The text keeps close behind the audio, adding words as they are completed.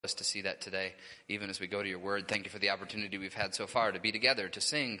us to see that today, even as we go to your word. Thank you for the opportunity we've had so far to be together, to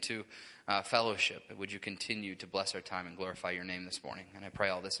sing, to fellowship. Would you continue to bless our time and glorify your name this morning? And I pray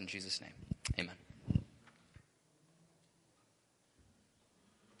all this in Jesus' name. Amen.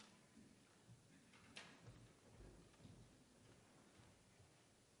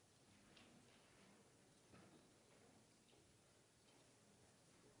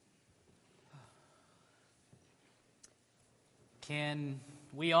 Can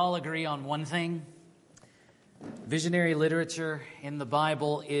we all agree on one thing? Visionary literature in the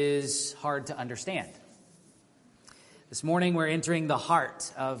Bible is hard to understand. This morning we're entering the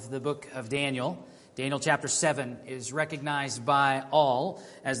heart of the book of Daniel. Daniel chapter 7 is recognized by all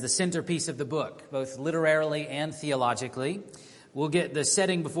as the centerpiece of the book, both literarily and theologically. We'll get the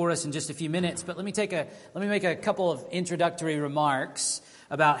setting before us in just a few minutes, but let me make a couple of introductory remarks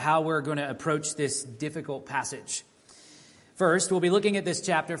about how we're going to approach this difficult passage. First, we'll be looking at this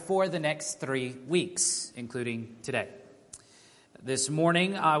chapter for the next 3 weeks, including today. This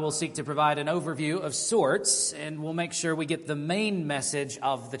morning, I will seek to provide an overview of sorts, and we'll make sure we get the main message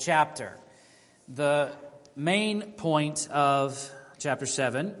of the chapter. The main point of chapter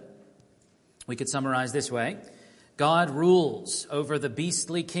 7, we could summarize this way. God rules over the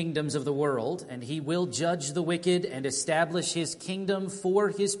beastly kingdoms of the world, and he will judge the wicked and establish his kingdom for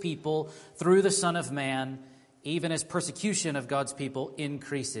his people through the Son of Man, even as persecution of God's people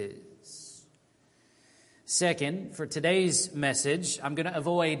increases. Second, for today's message, I'm going to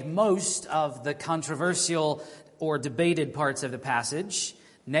avoid most of the controversial or debated parts of the passage.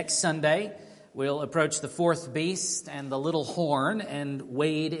 Next Sunday, we'll approach the fourth beast and the little horn and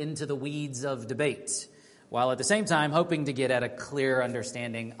wade into the weeds of debate, while at the same time hoping to get at a clear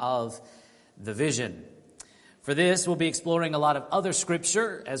understanding of the vision. For this, we'll be exploring a lot of other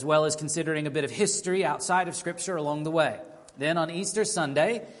Scripture, as well as considering a bit of history outside of Scripture along the way. Then on Easter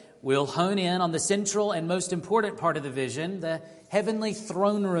Sunday, we'll hone in on the central and most important part of the vision, the heavenly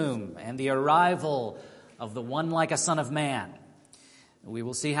throne room and the arrival of the one like a Son of Man. We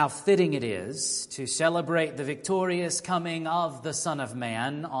will see how fitting it is to celebrate the victorious coming of the Son of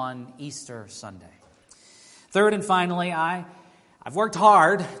Man on Easter Sunday. Third and finally, I've worked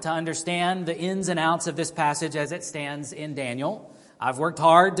hard to understand the ins and outs of this passage as it stands in Daniel. I've worked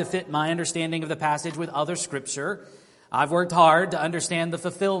hard to fit my understanding of the passage with other Scripture. I've worked hard to understand the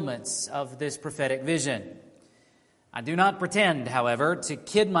fulfillments of this prophetic vision. I do not pretend, however, to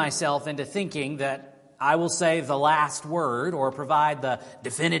kid myself into thinking that I will say the last word or provide the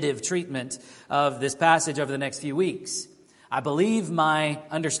definitive treatment of this passage over the next few weeks. I believe my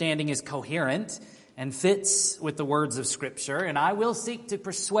understanding is coherent and fits with the words of Scripture, and I will seek to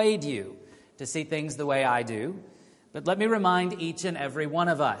persuade you to see things the way I do. But let me remind each and every one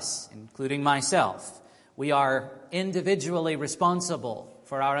of us, including myself, we are individually responsible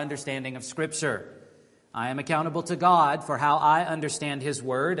for our understanding of Scripture. I am accountable to God for how I understand His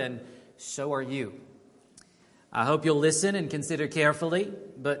Word, and so are you. I hope you'll listen and consider carefully,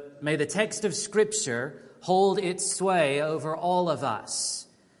 but may the text of Scripture hold its sway over all of us.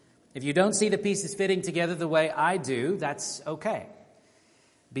 If you don't see the pieces fitting together the way I do, that's okay.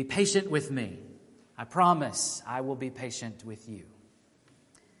 Be patient with me. I promise I will be patient with you.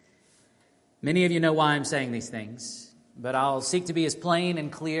 Many of you know why I'm saying these things, but I'll seek to be as plain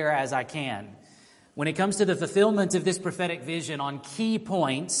and clear as I can. When it comes to the fulfillment of this prophetic vision on key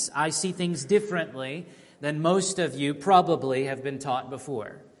points, I see things differently than most of you probably have been taught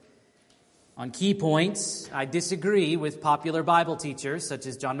before. On key points, I disagree with popular Bible teachers such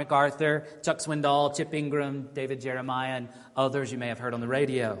as John MacArthur, Chuck Swindoll, Chip Ingram, David Jeremiah, and others you may have heard on the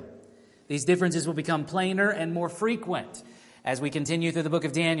radio. These differences will become plainer and more frequent as we continue through the book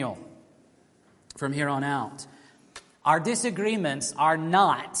of Daniel from here on out. Our disagreements are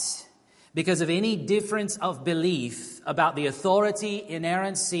not because of any difference of belief about the authority,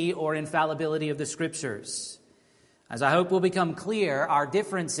 inerrancy, or infallibility of the Scriptures. As I hope will become clear, our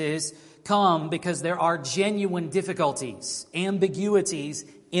differences come because there are genuine difficulties, ambiguities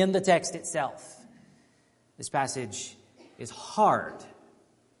in the text itself. This passage is hard.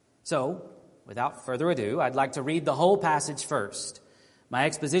 So, without further ado, I'd like to read the whole passage first. My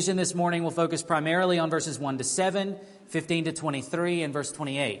exposition this morning will focus primarily on verses 1 to 7, 15 to 23, and verse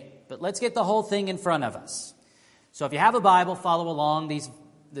 28. But let's get the whole thing in front of us. So if you have a Bible, follow along.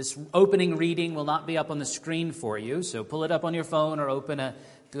 This opening reading will not be up on the screen for you, so pull it up on your phone or open a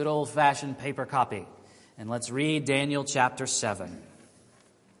good old-fashioned paper copy. And let's read Daniel chapter 7.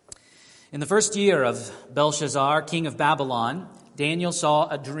 In the first year of Belshazzar, king of Babylon, Daniel saw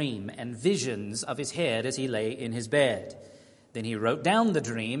a dream and visions of his head as he lay in his bed. Then he wrote down the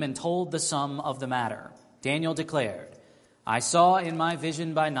dream and told the sum of the matter. Daniel declared, I saw in my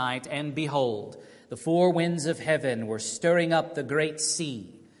vision by night, and behold, the four winds of heaven were stirring up the great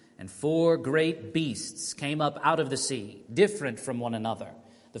sea, and four great beasts came up out of the sea, different from one another.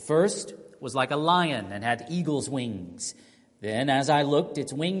 The first was like a lion and had eagle's wings. Then, as I looked,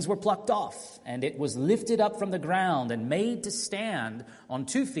 its wings were plucked off, and it was lifted up from the ground and made to stand on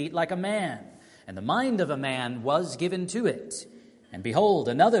 2 feet like a man. And the mind of a man was given to it. And behold,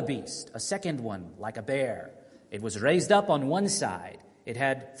 another beast, a second one, like a bear. It was raised up on one side. It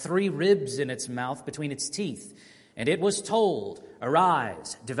had 3 ribs in its mouth between its teeth. And it was told,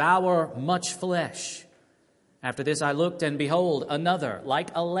 Arise, devour much flesh. After this I looked, and behold, another, like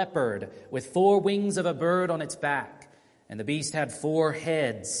a leopard, with 4 wings of a bird on its back. And the beast had 4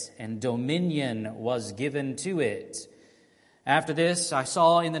 heads, and dominion was given to it. After this I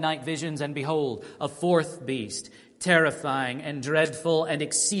saw in the night visions, and behold, a 4th beast, terrifying and dreadful and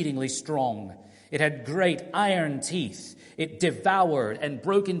exceedingly strong. It had great iron teeth. It devoured and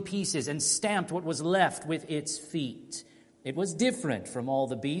broke in pieces and stamped what was left with its feet. It was different from all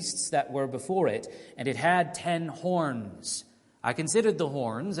the beasts that were before it, and it had 10 horns. I considered the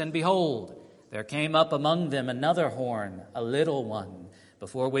horns, and behold, there came up among them another horn, a little one,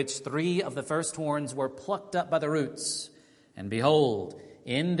 before which 3 of the first horns were plucked up by the roots. And behold,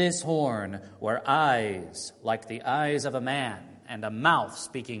 in this horn were eyes like the eyes of a man, and a mouth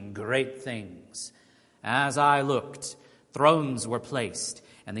speaking great things. As I looked, thrones were placed,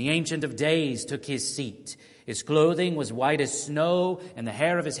 and the Ancient of Days took his seat. His clothing was white as snow, and the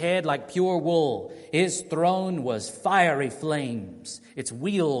hair of his head like pure wool. His throne was fiery flames. Its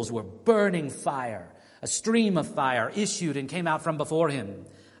wheels were burning fire. A stream of fire issued and came out from before him.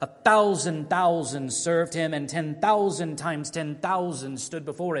 1,000,000 served him, and 10,000 times 10,000 stood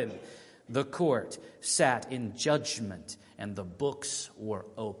before him. The court sat in judgment, and the books were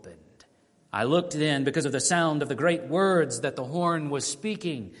opened. I looked then because of the sound of the great words that the horn was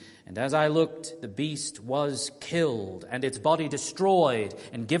speaking. And as I looked, the beast was killed, and its body destroyed,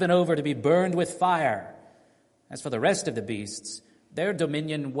 and given over to be burned with fire. As for the rest of the beasts, their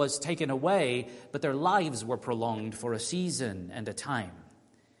dominion was taken away, but their lives were prolonged for a season and a time.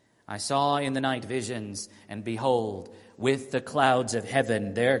 I saw in the night visions, and behold, with the clouds of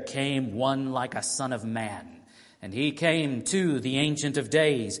heaven there came one like a son of man. And he came to the Ancient of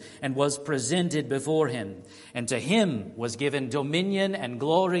Days and was presented before him. And to him was given dominion and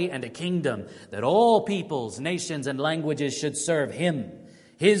glory and a kingdom, that all peoples, nations, and languages should serve him.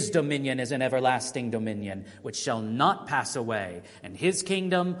 His dominion is an everlasting dominion, which shall not pass away, and his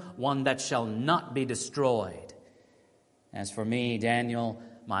kingdom one that shall not be destroyed. As for me, Daniel,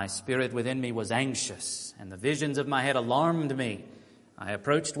 my spirit within me was anxious, and the visions of my head alarmed me. I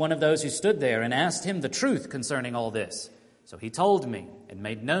approached one of those who stood there and asked him the truth concerning all this. So he told me and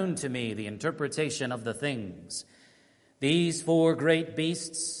made known to me the interpretation of the things. These 4 great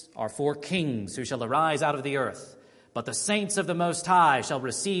beasts are 4 kings who shall arise out of the earth. But the saints of the Most High shall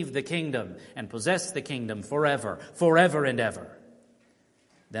receive the kingdom and possess the kingdom forever, forever and ever.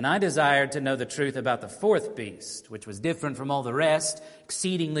 Then I desired to know the truth about the 4th beast, which was different from all the rest,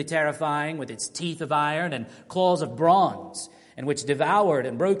 exceedingly terrifying, with its teeth of iron and claws of bronze, and which devoured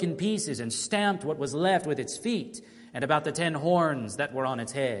and broke in pieces and stamped what was left with its feet, and about the 10 horns that were on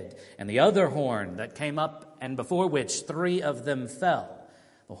its head, and the other horn that came up, and before which 3 of them fell,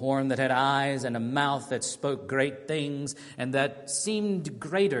 the horn that had eyes and a mouth that spoke great things, and that seemed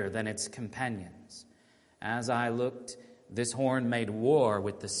greater than its companions. As I looked, this horn made war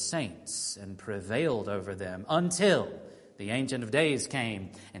with the saints and prevailed over them until the Ancient of Days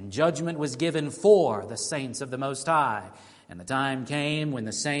came, and judgment was given for the saints of the Most High. And the time came when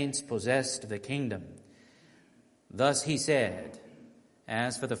the saints possessed the kingdom. Thus he said,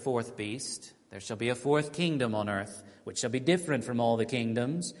 As for the 4th beast, there shall be a 4th kingdom on earth, which shall be different from all the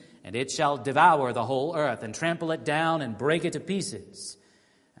kingdoms, and it shall devour the whole earth, and trample it down, and break it to pieces.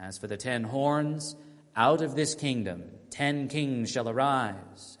 As for the 10 horns, out of this kingdom 10 kings shall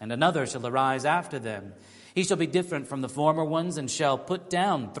arise, and another shall arise after them. He shall be different from the former ones, and shall put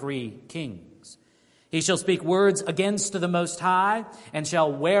down 3 kings. He shall speak words against the Most High, and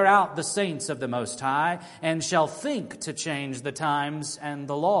shall wear out the saints of the Most High, and shall think to change the times and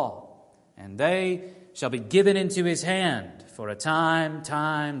the law. And they shall be given into his hand for a time,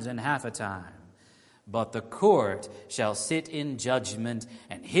 times, and half a time. But the court shall sit in judgment,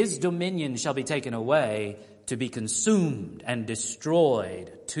 and his dominion shall be taken away, to be consumed and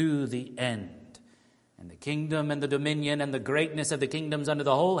destroyed to the end. And the kingdom and the dominion and the greatness of the kingdoms under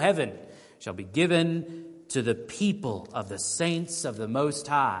the whole heaven shall be given to the people of the saints of the Most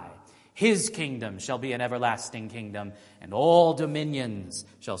High. His kingdom shall be an everlasting kingdom, and all dominions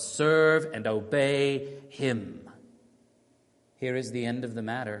shall serve and obey him. Here is the end of the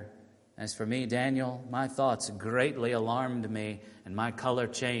matter. As for me, Daniel, my thoughts greatly alarmed me, and my color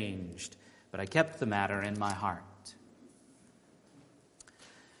changed, but I kept the matter in my heart.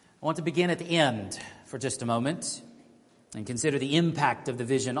 I want to begin at the end for just a moment and consider the impact of the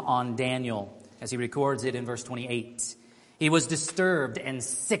vision on Daniel as he records it in verse 28. He was disturbed and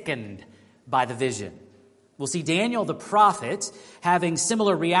sickened by the vision. We'll see Daniel the prophet having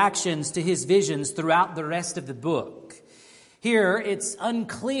similar reactions to his visions throughout the rest of the book. Here, it's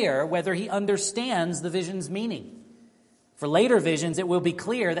unclear whether he understands the vision's meaning. For later visions, it will be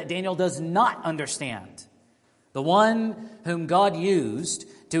clear that Daniel does not understand. The one whom God used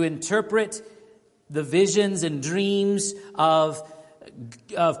to interpret the visions and dreams of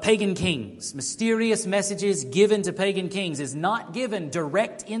pagan kings, mysterious messages given to pagan kings, is not given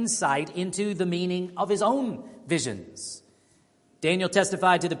direct insight into the meaning of his own visions. Daniel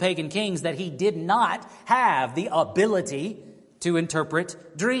testified to the pagan kings that he did not have the ability to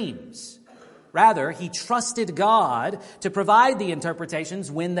interpret dreams. Rather, he trusted God to provide the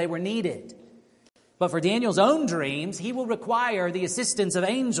interpretations when they were needed. But for Daniel's own dreams, he will require the assistance of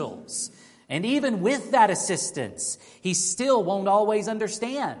angels. And even with that assistance, he still won't always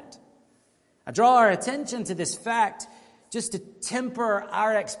understand. I draw our attention to this fact just to temper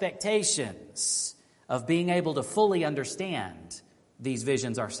our expectations of being able to fully understand these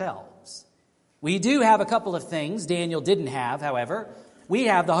visions ourselves. We do have a couple of things Daniel didn't have, however. We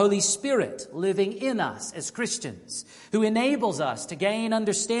have the Holy Spirit living in us as Christians, who enables us to gain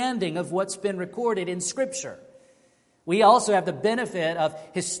understanding of what's been recorded in Scripture. We also have the benefit of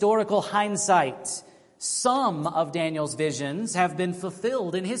historical hindsight. Some of Daniel's visions have been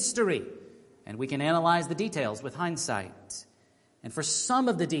fulfilled in history, and we can analyze the details with hindsight. And for some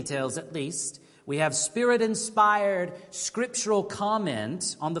of the details, at least, we have Spirit-inspired scriptural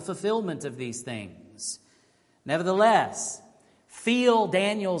comment on the fulfillment of these things. Nevertheless, feel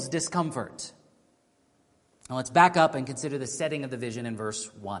Daniel's discomfort. Now let's back up and consider the setting of the vision in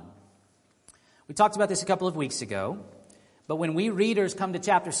verse 1. We talked about this a couple of weeks ago, but when we readers come to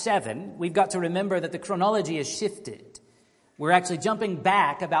chapter 7, we've got to remember that the chronology has shifted. We're actually jumping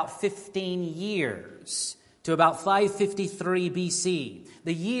back about 15 years to about 553 BC,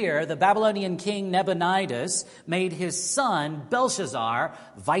 the year the Babylonian king Nabonidus made his son Belshazzar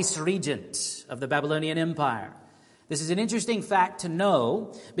vice-regent of the Babylonian Empire. This is an interesting fact to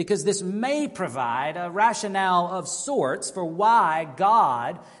know because this may provide a rationale of sorts for why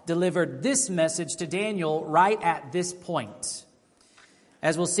God delivered this message to Daniel right at this point.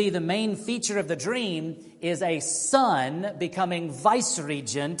 As we'll see, the main feature of the dream is a son becoming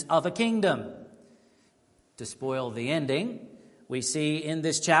vice-regent of a kingdom. To spoil the ending, we see in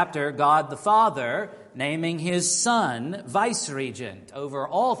this chapter God the Father naming his son vice-regent over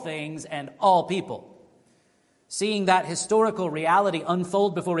all things and all people. Seeing that historical reality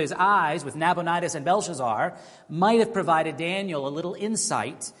unfold before his eyes with Nabonidus and Belshazzar might have provided Daniel a little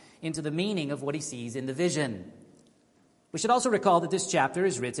insight into the meaning of what he sees in the vision. We should also recall that this chapter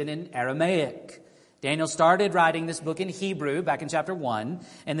is written in Aramaic. Daniel started writing this book in Hebrew back in chapter 1,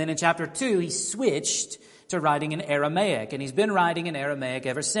 and then in chapter 2 he switched to writing in Aramaic, and he's been writing in Aramaic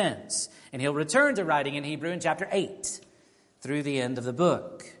ever since. And he'll return to writing in Hebrew in chapter 8 through the end of the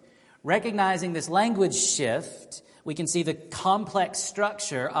book. Recognizing this language shift, we can see the complex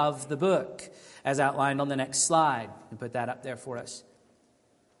structure of the book as outlined on the next slide. And put that up there for us.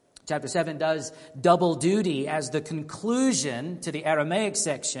 Chapter 7 does double duty as the conclusion to the Aramaic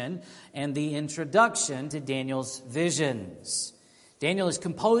section and the introduction to Daniel's visions. Daniel has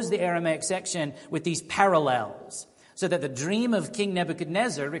composed the Aramaic section with these parallels so that the dream of King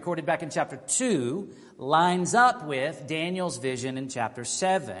Nebuchadnezzar, recorded back in chapter 2, lines up with Daniel's vision in chapter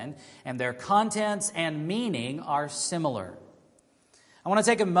 7, and their contents and meaning are similar. I want to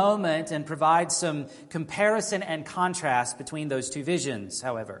take a moment and provide some comparison and contrast between those two visions,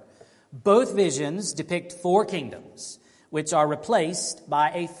 however. Both visions depict 4 kingdoms, which are replaced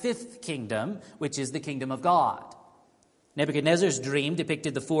by a 5th kingdom, which is the kingdom of God. Nebuchadnezzar's dream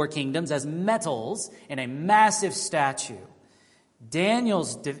depicted the 4 kingdoms as metals in a massive statue.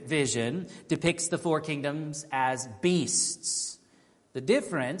 Daniel's vision depicts the 4 kingdoms as beasts. The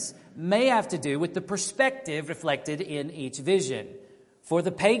difference may have to do with the perspective reflected in each vision. For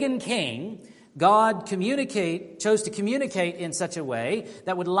the pagan king, God chose to communicate in such a way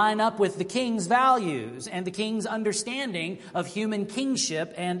that would line up with the king's values and the king's understanding of human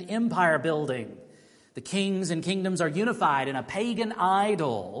kingship and empire building. The kings and kingdoms are unified in a pagan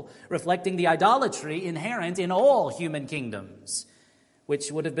idol, reflecting the idolatry inherent in all human kingdoms,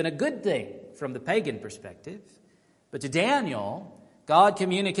 which would have been a good thing from the pagan perspective. But to Daniel, God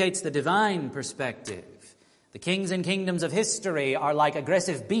communicates the divine perspective, The kings and kingdoms of history are like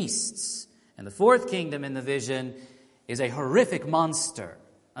aggressive beasts, and the fourth kingdom in the vision is a horrific monster,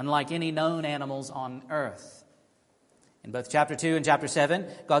 unlike any known animals on earth. In both chapter 2 and chapter 7,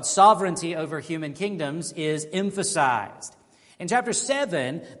 God's sovereignty over human kingdoms is emphasized. In chapter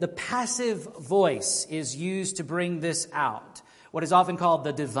 7, the passive voice is used to bring this out, what is often called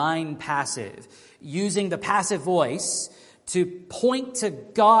the divine passive, using the passive voice to point to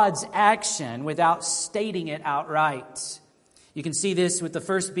God's action without stating it outright. You can see this with the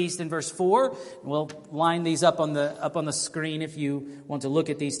first beast in verse 4. We'll line these up on the screen if you want to look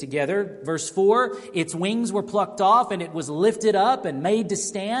at these together. Verse 4, its wings were plucked off, and it was lifted up and made to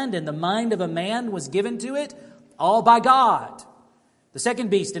stand, and the mind of a man was given to it, all by God. The second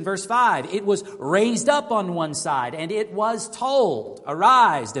beast in verse 5, it was raised up on one side, and it was told,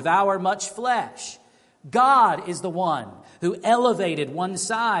 arise, devour much flesh. God is the one who elevated one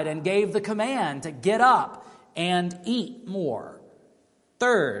side and gave the command to get up and eat more.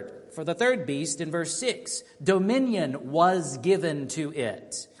 Third, for the third beast in verse 6, dominion was given to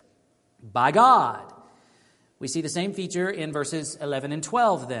it by God. We see the same feature in verses 11 and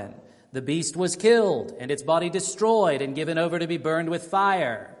 12 then. The beast was killed, and its body destroyed and given over to be burned with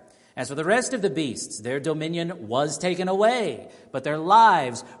fire. As for the rest of the beasts, their dominion was taken away, but their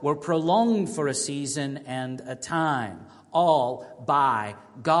lives were prolonged for a season and a time, all by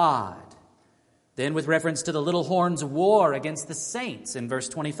God. Then with reference to the little horn's war against the saints in verse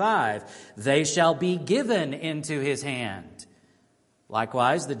 25, they shall be given into his hand.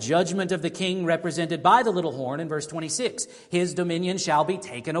 Likewise, the judgment of the king represented by the little horn in verse 26, his dominion shall be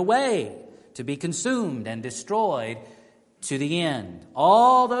taken away, to be consumed and destroyed to the end.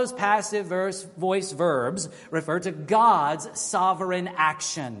 All those passive voice verbs refer to God's sovereign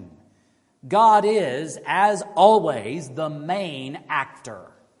action. God is, as always, the main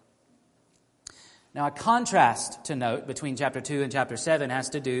actor. Now, a contrast to note between chapter 2 and chapter 7 has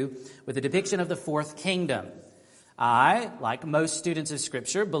to do with the depiction of the fourth kingdom. I, like most students of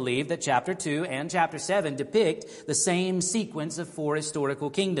Scripture, believe that chapter 2 and chapter 7 depict the same sequence of four historical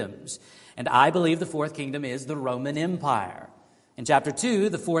kingdoms. And I believe the fourth kingdom is the Roman Empire. In chapter 2,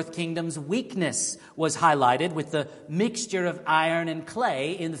 the fourth kingdom's weakness was highlighted with the mixture of iron and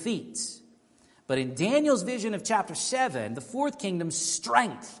clay in the feet. But in Daniel's vision of chapter 7, the fourth kingdom's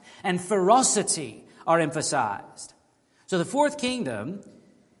strength and ferocity are emphasized. So the fourth kingdom,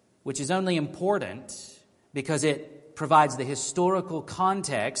 which is only important because it provides the historical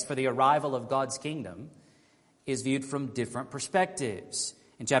context for the arrival of God's kingdom, is viewed from different perspectives.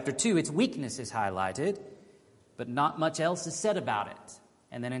 In chapter 2, its weakness is highlighted, but not much else is said about it.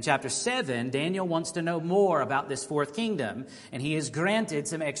 And then in chapter 7, Daniel wants to know more about this fourth kingdom, and he is granted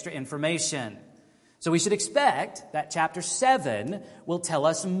some extra information. So we should expect that chapter 7 will tell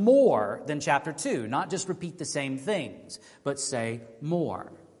us more than chapter 2, not just repeat the same things, but say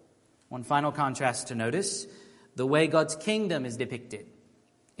more. One final contrast to notice, the way God's kingdom is depicted.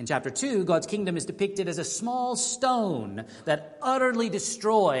 In chapter 2, God's kingdom is depicted as a small stone that utterly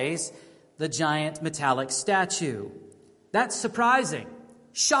destroys the giant metallic statue. That's surprising,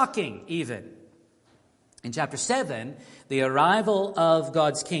 shocking even. In chapter 7, the arrival of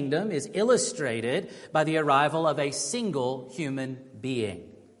God's kingdom is illustrated by the arrival of a single human being.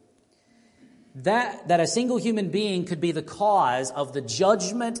 That a single human being could be the cause of the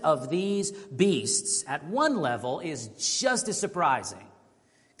judgment of these beasts at one level is just as surprising.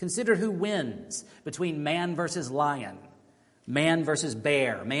 Consider who wins between man versus lion, man versus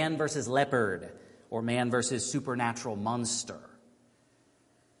bear, man versus leopard, or man versus supernatural monster.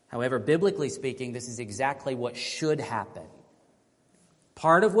 However, biblically speaking, this is exactly what should happen.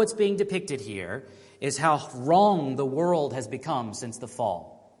 Part of what's being depicted here is how wrong the world has become since the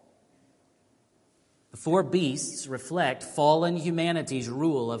fall. The four beasts reflect fallen humanity's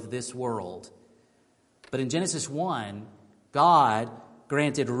rule of this world. But in Genesis 1, God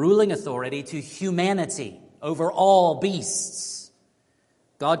granted ruling authority to humanity over all beasts.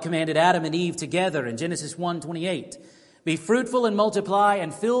 God commanded Adam and Eve together in Genesis 1:28. Be fruitful and multiply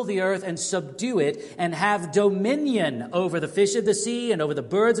and fill the earth and subdue it and have dominion over the fish of the sea and over the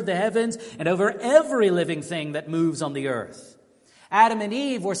birds of the heavens and over every living thing that moves on the earth. Adam and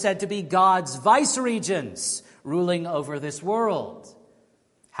Eve were said to be God's viceregents ruling over this world.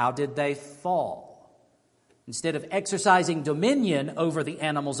 How did they fall? Instead of exercising dominion over the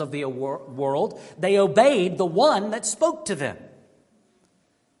animals of the world, they obeyed the one that spoke to them.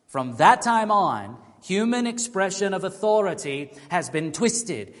 From that time on, human expression of authority has been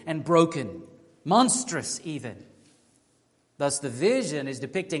twisted and broken, monstrous even. Thus, the vision is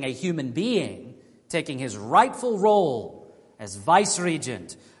depicting a human being taking his rightful role as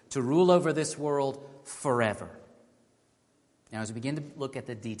vice-regent to rule over this world forever. Now, as we begin to look at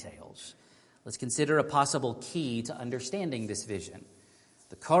the details, let's consider a possible key to understanding this vision: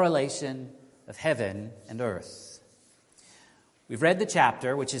 the correlation of heaven and earth. We've read the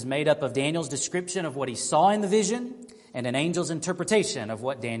chapter, which is made up of Daniel's description of what he saw in the vision and an angel's interpretation of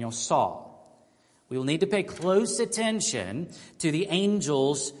what Daniel saw. We will need to pay close attention to the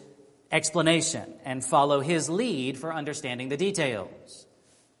angel's explanation and follow his lead for understanding the details.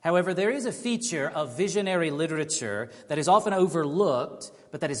 However, there is a feature of visionary literature that is often overlooked,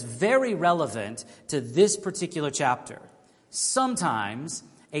 but that is very relevant to this particular chapter. Sometimes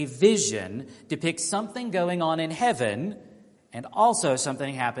a vision depicts something going on in heaven and also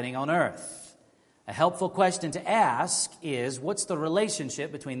something happening on earth. A helpful question to ask is, what's the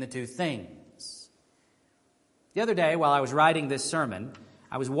relationship between the two things? The other day, while I was writing this sermon,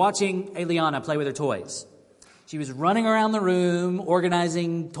 I was watching Eliana play with her toys. She was running around the room,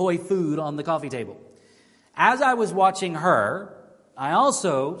 organizing toy food on the coffee table. As I was watching her, I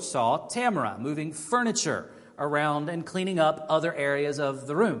also saw Tamara moving furniture around and cleaning up other areas of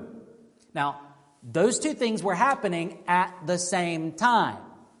the room. Now, those two things were happening at the same time.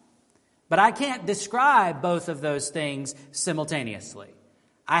 But I can't describe both of those things simultaneously.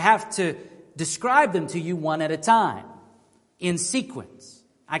 I have to describe them to you one at a time, in sequence.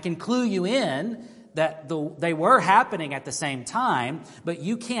 I can clue you in that they were happening at the same time, but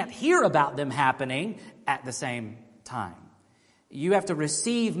you can't hear about them happening at the same time. You have to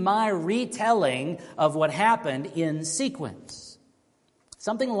receive my retelling of what happened in sequence.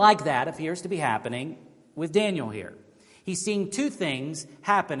 Something like that appears to be happening with Daniel here. He's seeing two things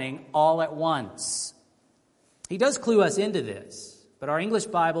happening all at once. He does clue us into this, but our English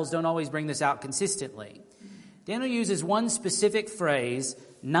Bibles don't always bring this out consistently. Daniel uses one specific phrase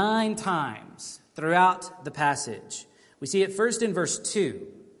 9 times throughout the passage. We see it first in verse 2.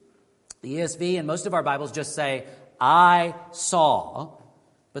 The ESV and most of our Bibles just say, "I saw,"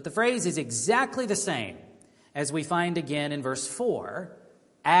 but the phrase is exactly the same as we find again in verse 4,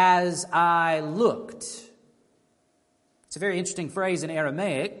 "as I looked." It's a very interesting phrase in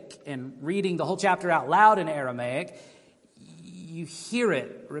Aramaic, and reading the whole chapter out loud in Aramaic, you hear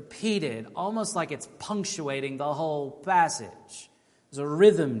it repeated, almost like it's punctuating the whole passage. There's a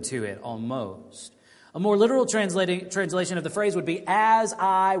rhythm to it almost. A more literal translation of the phrase would be, "as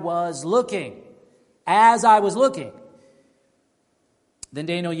I was looking." As I was looking. Then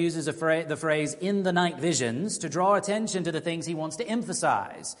Daniel uses the phrase "in the night visions" to draw attention to the things he wants to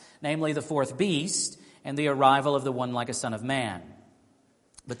emphasize, namely the fourth beast and the arrival of the one like a son of man.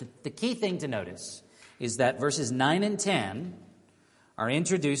 But the key thing to notice is that verses 9 and 10 are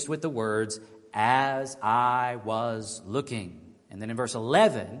introduced with the words, "as I was looking." And then in verse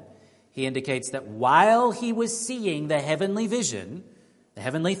 11, he indicates that while he was seeing the heavenly vision, the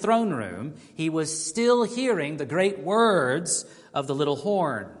heavenly throne room, he was still hearing the great words of the little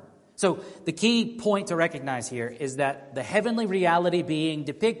horn. So the key point to recognize here is that the heavenly reality being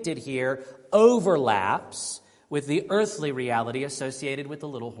depicted here overlaps with the earthly reality associated with the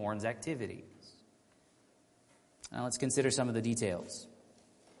little horn's activities. Now let's consider some of the details.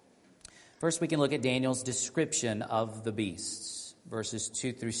 First, we can look at Daniel's description of the beasts, verses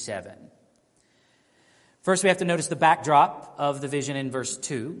 2 through 7. First, we have to notice the backdrop of the vision in verse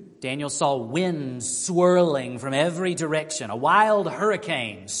 2. Daniel saw winds swirling from every direction, a wild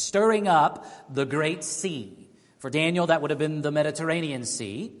hurricane stirring up the great sea. For Daniel, that would have been the Mediterranean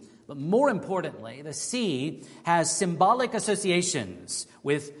Sea. But more importantly, the sea has symbolic associations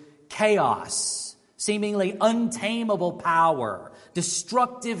with chaos, seemingly untamable power,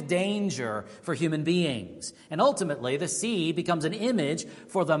 destructive danger for human beings. And ultimately, the sea becomes an image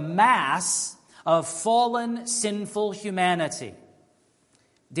for the mass of fallen, sinful humanity.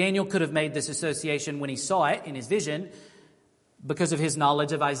 Daniel could have made this association when he saw it in his vision because of his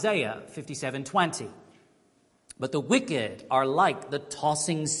knowledge of Isaiah 57:20. But the wicked are like the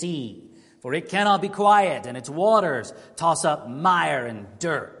tossing sea, for it cannot be quiet, and its waters toss up mire and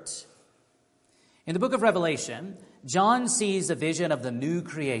dirt. In the book of Revelation, John sees a vision of the new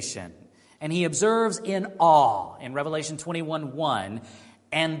creation, and he observes in awe in Revelation 21:1,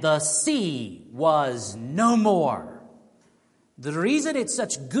 "and the sea was no more." The reason it's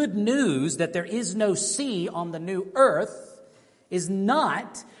such good news that there is no sea on the new earth is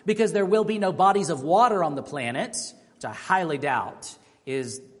not because there will be no bodies of water on the planet, which I highly doubt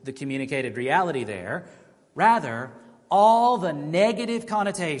is the communicated reality there. Rather, all the negative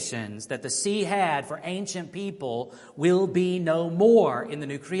connotations that the sea had for ancient people will be no more in the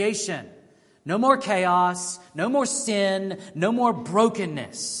new creation. No more chaos, no more sin, no more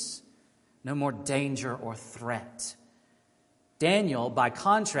brokenness, no more danger or threat. Daniel, by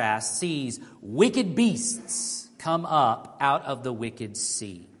contrast, sees wicked beasts come up out of the wicked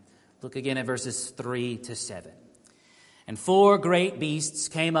sea. Look again at verses 3 to 7. And 4 great beasts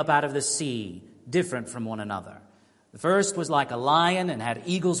came up out of the sea, different from one another. The first was like a lion and had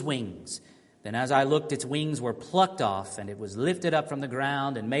eagle's wings. Then as I looked, its wings were plucked off, and it was lifted up from the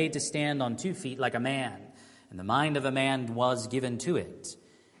ground and made to stand on 2 feet like a man. And the mind of a man was given to it.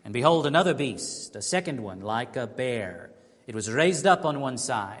 And behold, another beast, a second one, like a bear. It was raised up on one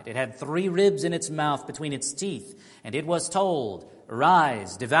side. It had 3 ribs in its mouth between its teeth. And it was told,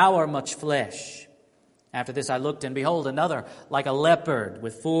 Arise, devour much flesh. After this I looked, and behold, another, like a leopard,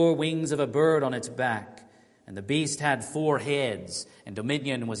 with 4 wings of a bird on its back. And the beast had 4 heads, and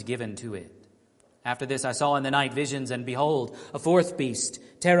dominion was given to it. After this I saw in the night visions, and behold, a 4th beast,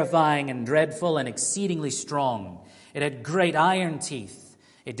 terrifying and dreadful and exceedingly strong. It had great iron teeth.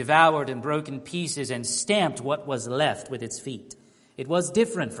 It devoured and broke in pieces and stamped what was left with its feet. It was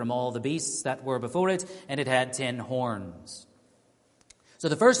different from all the beasts that were before it, and it had 10 horns. So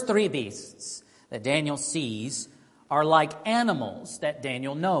the first 3 beasts that Daniel sees are like animals that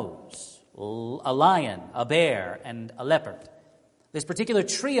Daniel knows: a lion, a bear, and a leopard. This particular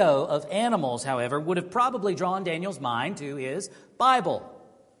trio of animals, however, would have probably drawn Daniel's mind to his Bible.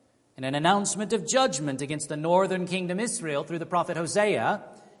 In an announcement of judgment against the northern kingdom Israel through the prophet Hosea,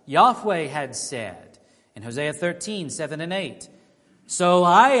 Yahweh had said in Hosea 13, 7 and 8, So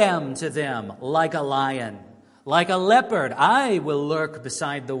I am to them like a lion, like a leopard. I will lurk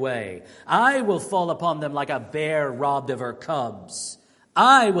beside the way. I will fall upon them like a bear robbed of her cubs.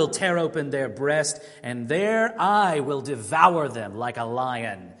 I will tear open their breast, and there I will devour them like a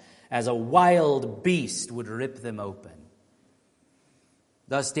lion, as a wild beast would rip them open.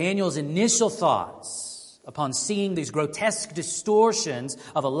 Thus, Daniel's initial thoughts upon seeing these grotesque distortions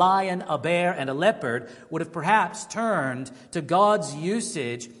of a lion, a bear, and a leopard would have perhaps turned to God's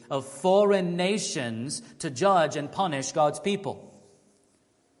usage of foreign nations to judge and punish God's people.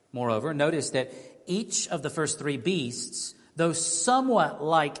 Moreover, notice that each of the first 3 beasts, though somewhat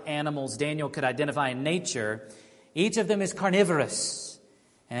like animals Daniel could identify in nature, each of them is carnivorous.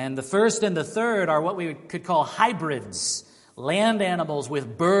 And the first and the third are what we could call hybrids, land animals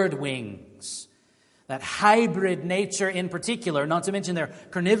with bird wings. That hybrid nature in particular, not to mention their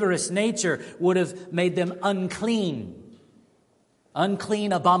carnivorous nature, would have made them unclean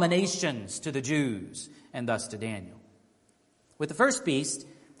abominations to the Jews, and thus to Daniel. With the first beast,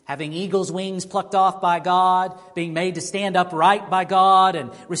 having eagle's wings plucked off by God, being made to stand upright by God,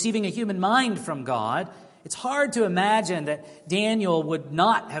 and receiving a human mind from God, it's hard to imagine that Daniel would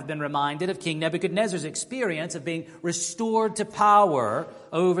not have been reminded of King Nebuchadnezzar's experience of being restored to power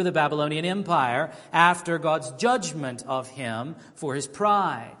over the Babylonian Empire after God's judgment of him for his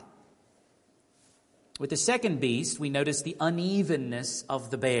pride. With the second beast, we notice the unevenness of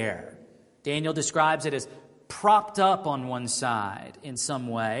the bear. Daniel describes it as propped up on one side in some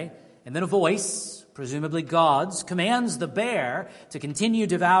way, and then a voice, presumably God's, commands the bear to continue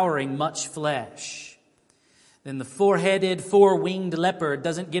devouring much flesh. Then the 4-headed, 4-winged leopard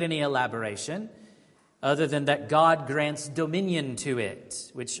doesn't get any elaboration other than that God grants dominion to it,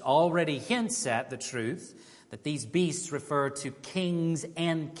 which already hints at the truth that these beasts refer to kings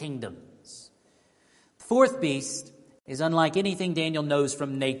and kingdoms. The 4th beast is unlike anything Daniel knows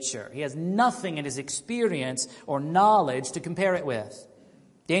from nature. He has nothing in his experience or knowledge to compare it with.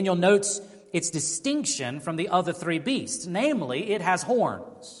 Daniel notes its distinction from the other 3 beasts, namely, it has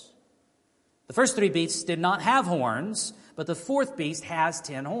horns. The first 3 beasts did not have horns, but the 4th beast has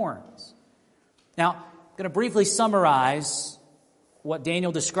 10 horns. Now, I'm going to briefly summarize what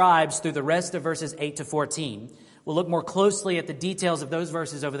Daniel describes through the rest of verses 8 to 14. We'll look more closely at the details of those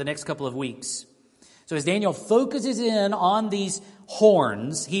verses over the next couple of weeks. So as Daniel focuses in on these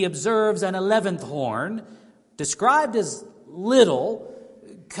horns, he observes an 11th horn, described as little,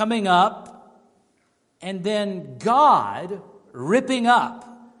 coming up, and then God ripping up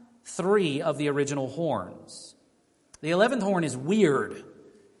 3 of the original horns. The 11th horn is weird.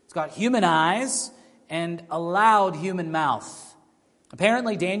 It's got human eyes and a loud human mouth.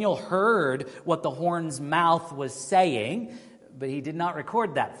 Apparently, Daniel heard what the horn's mouth was saying, but he did not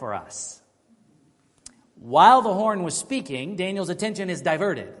record that for us. While the horn was speaking, Daniel's attention is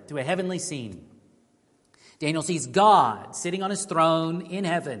diverted to a heavenly scene. Daniel sees God sitting on his throne in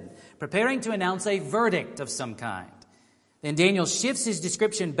heaven, preparing to announce a verdict of some kind. Then Daniel shifts his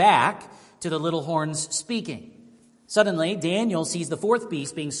description back to the little horns speaking. Suddenly, Daniel sees the 4th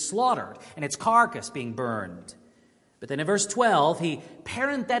beast being slaughtered and its carcass being burned. But then in verse 12, he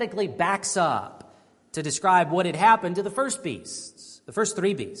parenthetically backs up to describe what had happened to the first beasts, the first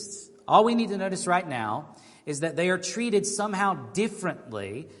 3 beasts. All we need to notice right now is that they are treated somehow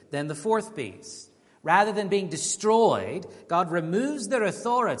differently than the fourth beast. Rather than being destroyed, God removes their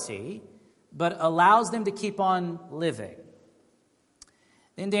authority, but allows them to keep on living.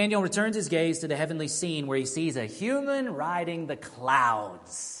 Then Daniel returns his gaze to the heavenly scene where he sees a human riding the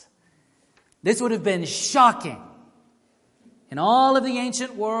clouds. This would have been shocking. In all of the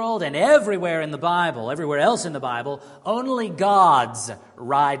ancient world and everywhere in the Bible, everywhere else in the Bible, only gods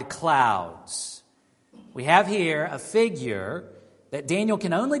ride clouds. We have here a figure that Daniel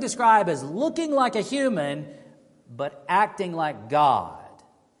can only describe as looking like a human, but acting like God.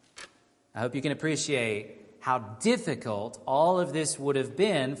 I hope you can appreciate how difficult all of this would have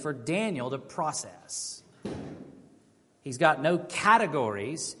been for Daniel to process. He's got no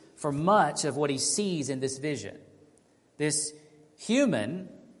categories for much of what he sees in this vision. This human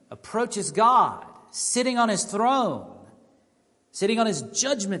approaches God, sitting on his throne, sitting on his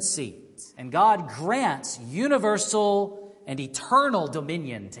judgment seat, and God grants universal and eternal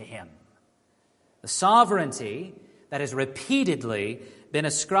dominion to him. The sovereignty that has repeatedly been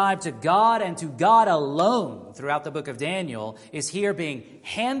ascribed to God and to God alone throughout the book of Daniel is here being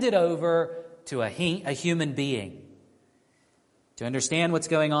handed over to a human being. To understand what's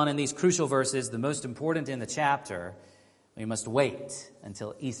going on in these crucial verses, the most important in the chapter, we must wait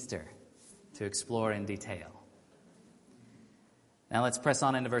until Easter to explore in detail. Now let's press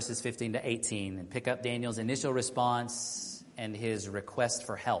on into verses 15 to 18 and pick up Daniel's initial response and his request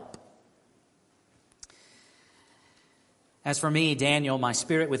for help. As for me, Daniel, my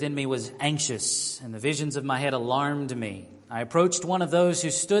spirit within me was anxious, and the visions of my head alarmed me. I approached one of those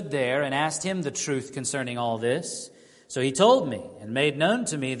who stood there and asked him the truth concerning all this. So he told me and made known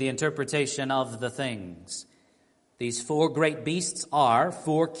to me the interpretation of the things. These four great beasts are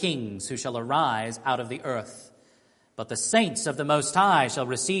four kings who shall arise out of the earth. But the saints of the Most High shall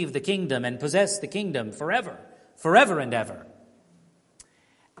receive the kingdom and possess the kingdom forever, forever and ever.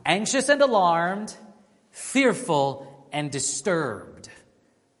 Anxious and alarmed, fearful and disturbed.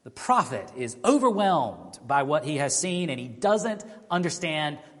 The prophet is overwhelmed by what he has seen, and he doesn't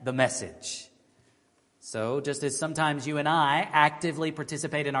understand the message. So, just as sometimes you and I actively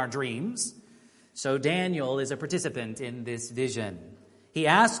participate in our dreams, so Daniel is a participant in this vision. He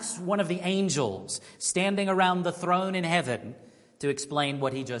asks one of the angels standing around the throne in heaven to explain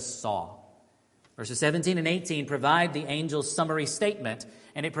what he just saw. Verses 17 and 18 provide the angel's summary statement,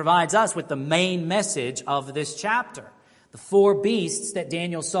 and it provides us with the main message of this chapter. The four beasts that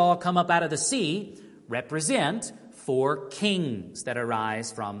Daniel saw come up out of the sea represent four kings that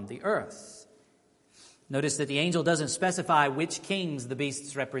arise from the earth. Notice that the angel doesn't specify which kings the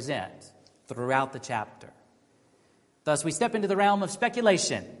beasts represent throughout the chapter. Thus, we step into the realm of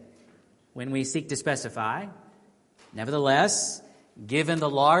speculation when we seek to specify. Nevertheless, given the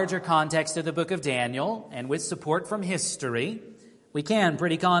larger context of the book of Daniel and with support from history, we can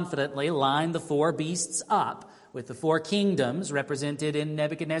pretty confidently line the four beasts up with the four kingdoms represented in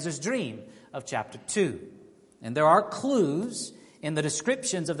Nebuchadnezzar's dream of chapter 2. And there are clues in the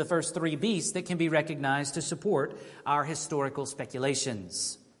descriptions of the first three beasts that can be recognized to support our historical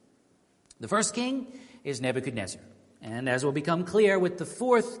speculations. The first king is Nebuchadnezzar. And as will become clear with the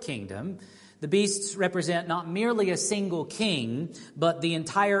fourth kingdom, the beasts represent not merely a single king, but the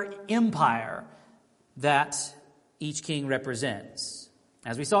entire empire that each king represents.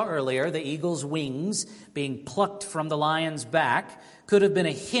 As we saw earlier, the eagle's wings being plucked from the lion's back could have been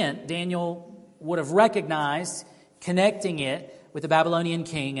a hint Daniel would have recognized, connecting it with the Babylonian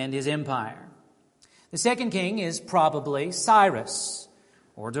king and his empire. The second king is probably Cyrus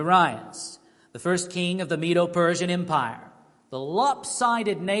or Darius, the first king of the Medo-Persian Empire. The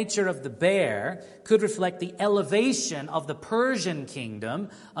lopsided nature of the bear could reflect the elevation of the Persian kingdom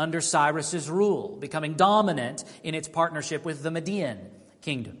under Cyrus's rule, becoming dominant in its partnership with the Median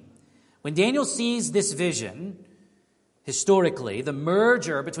kingdom. When Daniel sees this vision, historically, the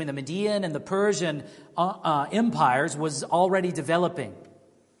merger between the Median and the Persian empires was already developing.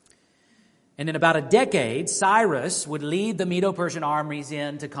 And in about a decade, Cyrus would lead the Medo-Persian armies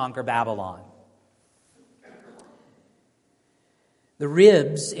in to conquer Babylon. The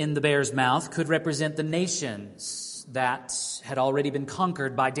ribs in the bear's mouth could represent the nations that had already been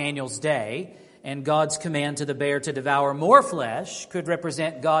conquered by Daniel's day, and God's command to the bear to devour more flesh could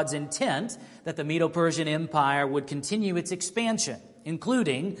represent God's intent that the Medo-Persian Empire would continue its expansion,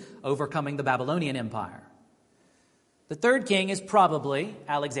 including overcoming the Babylonian Empire. The third king is probably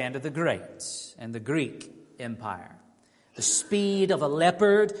Alexander the Great and the Greek Empire. The speed of a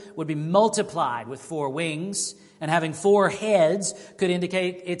leopard would be multiplied with four wings, and having four heads could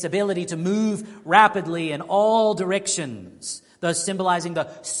indicate its ability to move rapidly in all directions. thus symbolizing the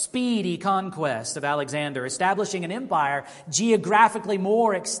speedy conquest of Alexander, establishing an empire geographically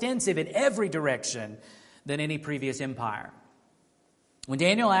more extensive in every direction than any previous empire. When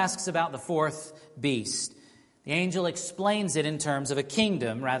Daniel asks about the fourth beast, the angel explains it in terms of a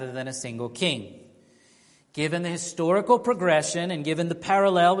kingdom rather than a single king. Given the historical progression and given the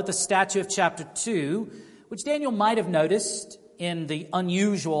parallel with the statue of chapter 2, which Daniel might have noticed in the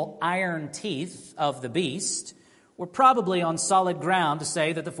unusual iron teeth of the beast, we're probably on solid ground to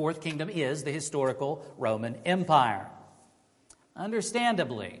say that the fourth kingdom is the historical Roman Empire.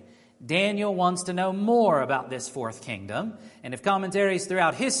 Understandably, Daniel wants to know more about this fourth kingdom, and if commentaries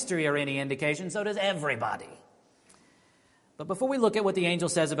throughout history are any indication, so does everybody. But before we look at what the angel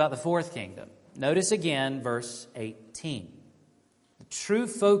says about the fourth kingdom, notice again verse 18. The true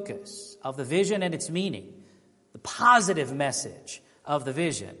focus of the vision and its meaning, the positive message of the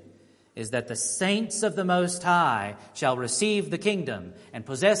vision, is that the saints of the Most High shall receive the kingdom and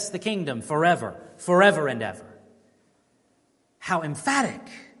possess the kingdom forever, forever and ever. How emphatic!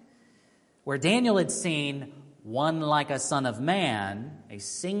 Where Daniel had seen one like a son of man, a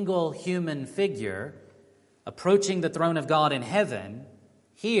single human figure, approaching the throne of God in heaven,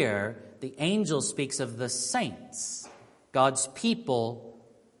 here the angel speaks of the saints, God's people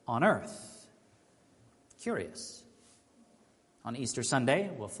on earth. Curious. On Easter Sunday,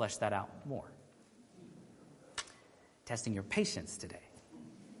 we'll flesh that out more. Testing your patience today.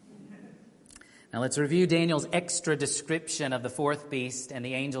 Now let's review Daniel's extra description of the fourth beast and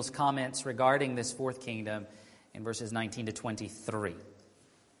the angel's comments regarding this fourth kingdom in verses 19 to 23.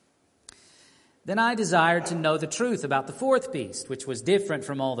 Then I desired to know the truth about the fourth beast, which was different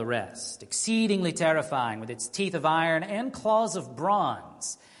from all the rest, exceedingly terrifying, with its teeth of iron and claws of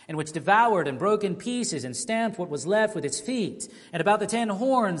bronze, and which devoured and broke in pieces and stamped what was left with its feet, and about the 10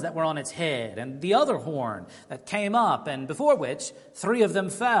 horns that were on its head, and the other horn that came up, and before which 3 of them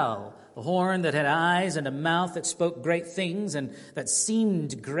fell, the horn that had eyes and a mouth that spoke great things, and that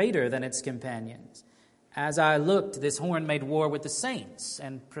seemed greater than its companions. As I looked, this horn made war with the saints,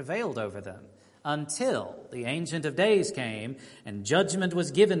 and prevailed over them, until the Ancient of Days came, and judgment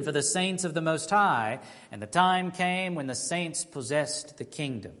was given for the saints of the Most High, and the time came when the saints possessed the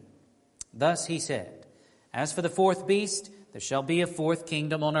kingdom. Thus he said, As for the fourth beast, there shall be a fourth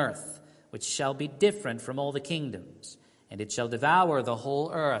kingdom on earth, which shall be different from all the kingdoms, and it shall devour the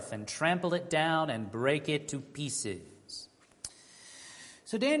whole earth, and trample it down, and break it to pieces.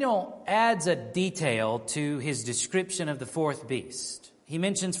 So Daniel adds a detail to his description of the fourth beast. He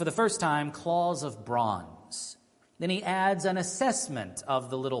mentions for the first time claws of bronze. Then he adds an assessment of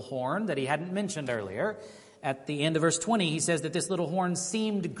the little horn that he hadn't mentioned earlier. At the end of verse 20, he says that this little horn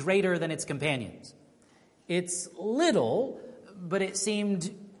seemed greater than its companions. It's little, but it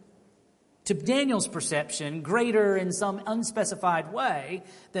seemed, to Daniel's perception, greater in some unspecified way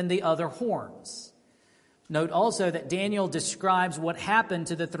than the other horns. Note also that Daniel describes what happened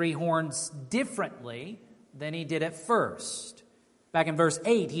to the 3 horns differently than he did at first. Back in verse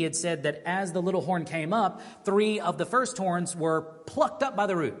 8, he had said that as the little horn came up, 3 of the first horns were plucked up by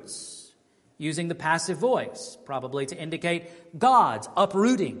the roots, using the passive voice, probably to indicate God's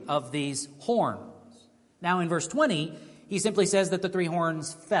uprooting of these horns. Now in verse 20, he simply says that the 3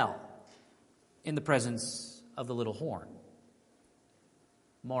 horns fell in the presence of the little horn.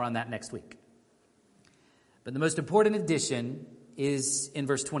 More on that next week. But the most important addition is in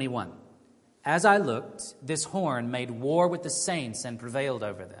verse 21. As I looked, this horn made war with the saints and prevailed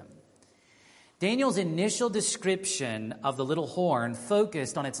over them. Daniel's initial description of the little horn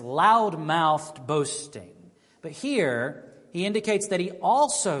focused on its loud-mouthed boasting. But here, he indicates that he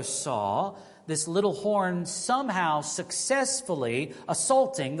also saw this little horn somehow successfully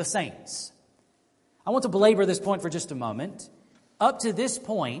assaulting the saints. I want to belabor this point for just a moment. Up to this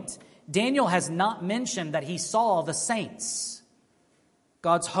point, Daniel has not mentioned that he saw the saints,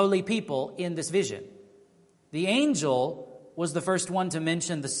 God's holy people, in this vision. The angel was the first one to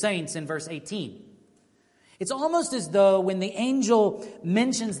mention the saints in verse 18. It's almost as though when the angel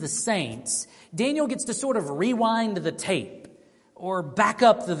mentions the saints, Daniel gets to sort of rewind the tape or back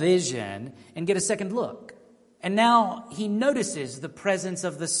up the vision and get a second look. And now he notices the presence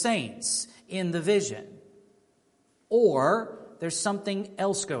of the saints in the vision. Or there's something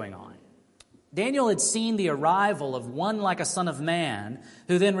else going on. Daniel had seen the arrival of one like a son of man,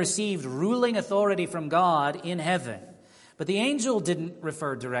 who then received ruling authority from God in heaven. But the angel didn't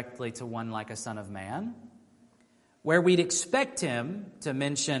refer directly to one like a son of man, where we'd expect him to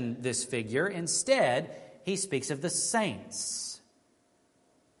mention this figure. Instead, he speaks of the saints.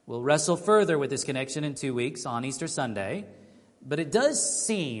 We'll wrestle further with this connection in 2 weeks on Easter Sunday, but it does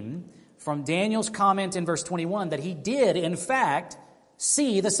seem from Daniel's comment in verse 21 that he did, in fact,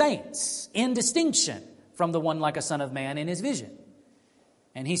 see the saints in distinction from the one like a son of man in his vision.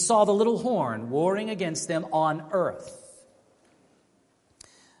 And he saw the little horn warring against them on earth.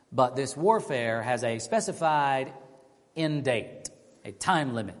 But this warfare has a specified end date, a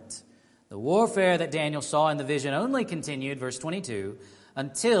time limit. The warfare that Daniel saw in the vision only continued, verse 22,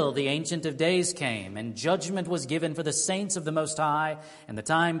 until the Ancient of Days came, and judgment was given for the saints of the Most High, and the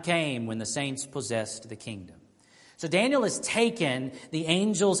time came when the saints possessed the kingdom. So Daniel has taken the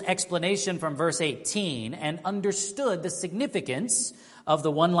angel's explanation from verse 18 and understood the significance of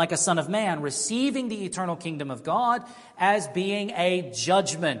the one like a son of man receiving the eternal kingdom of God as being a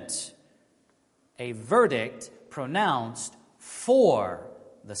judgment, a verdict pronounced for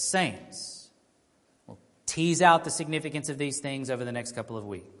the saints. We'll tease out the significance of these things over the next couple of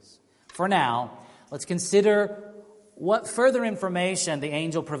weeks. For now, let's consider what further information the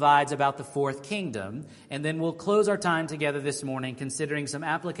angel provides about the fourth kingdom, and then we'll close our time together this morning considering some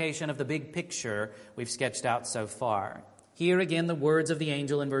application of the big picture we've sketched out so far. Hear again the words of the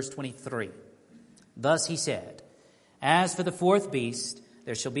angel in verse 23. Thus he said, "As for the fourth beast,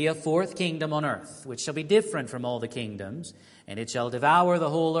 there shall be a fourth kingdom on earth, which shall be different from all the kingdoms, and it shall devour the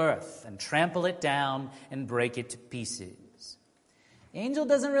whole earth, and trample it down, and break it to pieces." The angel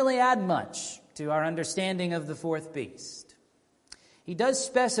doesn't really add much to our understanding of the fourth beast. He does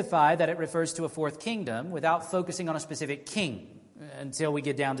specify that it refers to a fourth kingdom without focusing on a specific king until we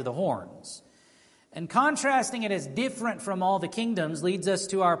get down to the horns. And contrasting it as different from all the kingdoms leads us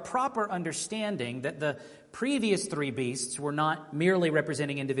to our proper understanding that the previous three beasts were not merely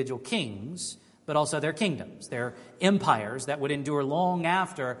representing individual kings, but also their kingdoms, their empires that would endure long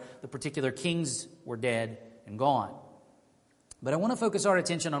after the particular kings were dead and gone. But I want to focus our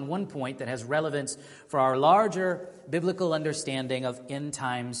attention on one point that has relevance for our larger biblical understanding of end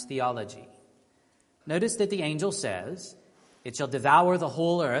times theology. Notice that the angel says, "It shall devour the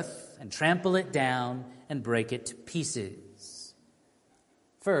whole earth and trample it down and break it to pieces."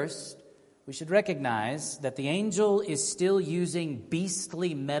 First, we should recognize that the angel is still using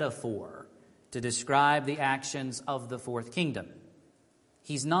beastly metaphor to describe the actions of the fourth kingdom.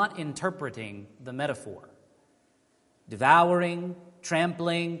 He's not interpreting the metaphor. Devouring,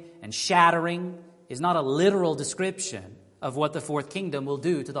 trampling, and shattering is not a literal description of what the fourth kingdom will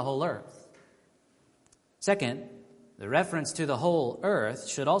do to the whole earth. Second, the reference to the whole earth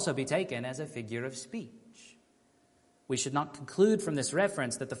should also be taken as a figure of speech. We should not conclude from this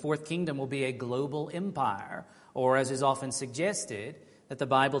reference that the fourth kingdom will be a global empire, or as is often suggested, that the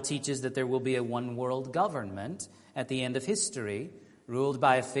Bible teaches that there will be a one-world government at the end of history, ruled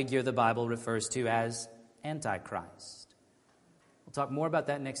by a figure the Bible refers to as Antichrist. We'll talk more about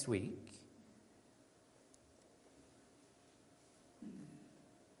that next week.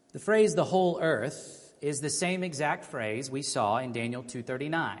 The phrase "the whole earth" is the same exact phrase we saw in Daniel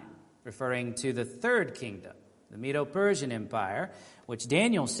 2:39, referring to the third kingdom, the Medo-Persian Empire, which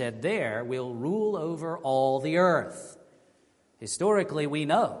Daniel said there will rule over all the earth. Historically, we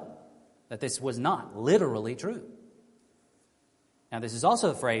know that this was not literally true. Now, this is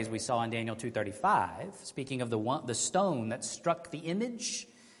also a phrase we saw in Daniel 2:35, speaking of the stone that struck the image,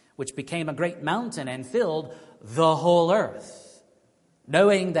 which became a great mountain and filled the whole earth.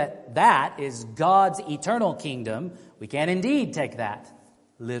 Knowing that that is God's eternal kingdom, we can indeed take that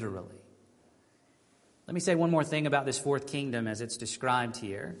literally. Let me say one more thing about this fourth kingdom as it's described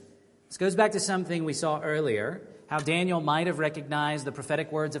here. This goes back to something we saw earlier, how Daniel might have recognized the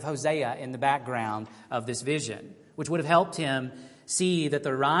prophetic words of Hosea in the background of this vision, which would have helped him see that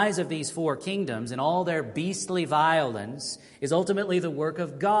the rise of these four kingdoms and all their beastly violence is ultimately the work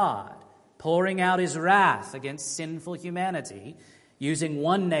of God, pouring out his wrath against sinful humanity, using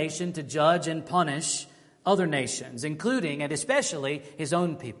one nation to judge and punish other nations, including and especially his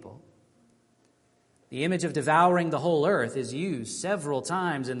own people. The image of devouring the whole earth is used several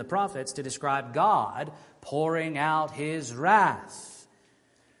times in the prophets to describe God pouring out his wrath,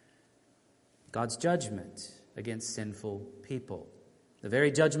 God's judgment against sinful people. The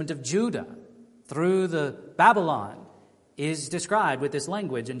very judgment of Judah through the Babylon is described with this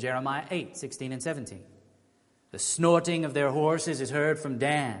language in Jeremiah 8:16 and 17. "The snorting of their horses is heard from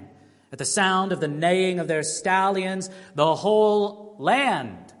Dan. At the sound of the neighing of their stallions, the whole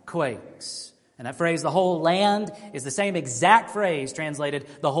land quakes." And that phrase, "the whole land," is the same exact phrase translated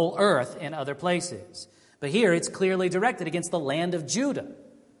 "the whole earth" in other places. But here it's clearly directed against the land of Judah.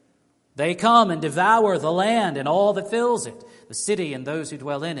 "They come and devour the land and all that fills it, the city and those who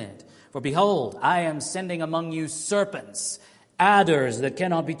dwell in it. For behold, I am sending among you serpents, adders that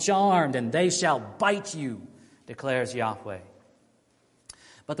cannot be charmed, and they shall bite you, declares Yahweh."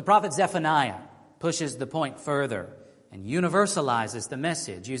 But the prophet Zephaniah pushes the point further and universalizes the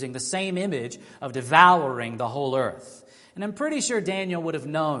message using the same image of devouring the whole earth. And I'm pretty sure Daniel would have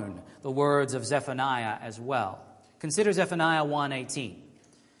known the words of Zephaniah as well. Consider Zephaniah 1:18.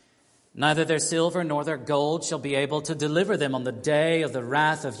 Neither their silver nor their gold shall be able to deliver them on the day of the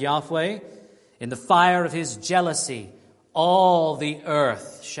wrath of Yahweh. In the fire of his jealousy, all the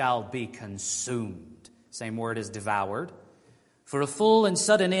earth shall be consumed. Same word as devoured. For a full and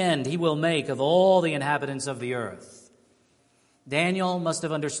sudden end he will make of all the inhabitants of the earth. Daniel must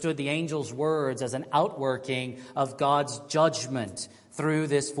have understood the angel's words as an outworking of God's judgment through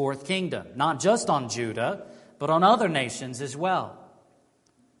this fourth kingdom, not just on Judah, but on other nations as well.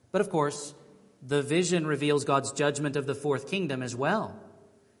 But of course, the vision reveals God's judgment of the fourth kingdom as well.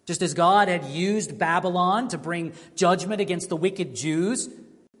 Just as God had used Babylon to bring judgment against the wicked Jews,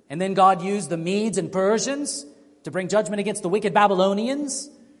 and then God used the Medes and Persians to bring judgment against the wicked Babylonians,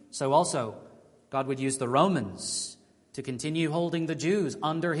 so also God would use the Romans to continue holding the Jews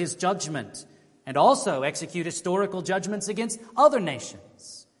under his judgment and also execute historical judgments against other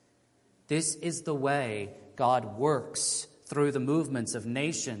nations. This is the way God works through the movements of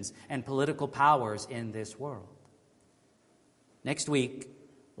nations and political powers in this world. Next week,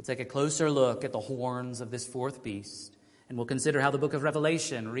 we'll take a closer look at the horns of this fourth beast, and we'll consider how the book of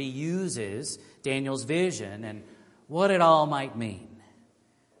Revelation reuses Daniel's vision and what it all might mean.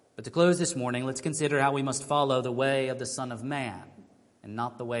 But to close this morning, let's consider how we must follow the way of the Son of Man and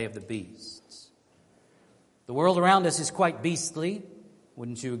not the way of the beasts. The world around us is quite beastly,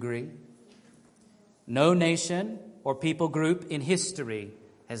 wouldn't you agree? No nation or people group in history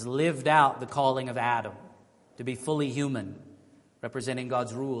has lived out the calling of Adam to be fully human, representing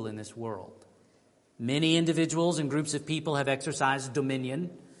God's rule in this world. Many individuals and groups of people have exercised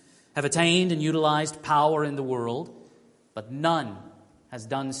dominion, have attained and utilized power in the world, but none has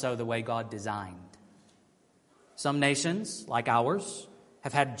done so the way God designed. Some nations, like ours,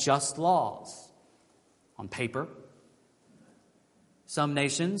 have had just laws on paper. Some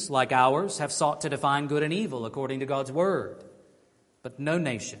nations, like ours, have sought to define good and evil according to God's word. But no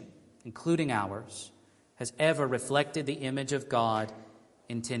nation, including ours, has ever reflected the image of God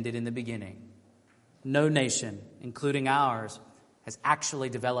intended in the beginning. No nation, including ours, has actually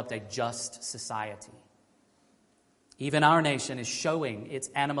developed a just society. Even our nation is showing its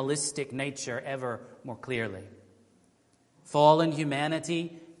animalistic nature ever more clearly. Fallen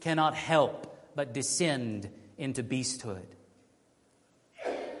humanity cannot help but descend into beasthood.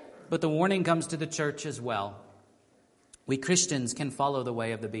 But the warning comes to the church as well. We Christians can follow the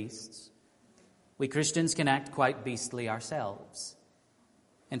way of the beasts. We Christians can act quite beastly ourselves.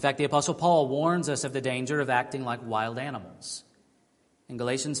 In fact, the Apostle Paul warns us of the danger of acting like wild animals. In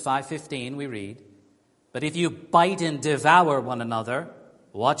Galatians 5:15 we read, "But if you bite and devour one another,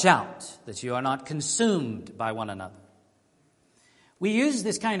 watch out that you are not consumed by one another." We use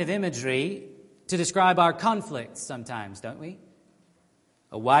this kind of imagery to describe our conflicts sometimes, don't we?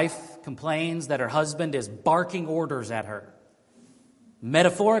 A wife complains that her husband is barking orders at her,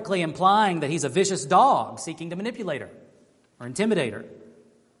 metaphorically implying that he's a vicious dog seeking to manipulate her or intimidate her.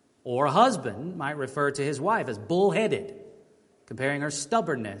 Or a husband might refer to his wife as bull-headed, comparing her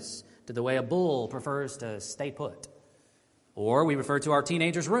stubbornness to the way a bull prefers to stay put. Or we refer to our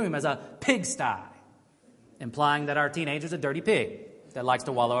teenager's room as a pigsty, implying that our teenager's a dirty pig that likes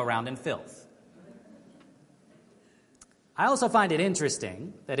to wallow around in filth. I also find it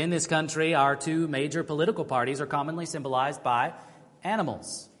interesting that in this country, our two major political parties are commonly symbolized by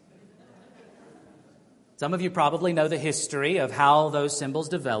animals. Some of you probably know the history of how those symbols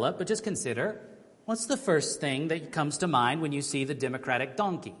develop, but just consider, what's the first thing that comes to mind when you see the Democratic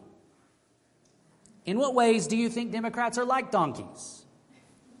donkey? In what ways do you think Democrats are like donkeys?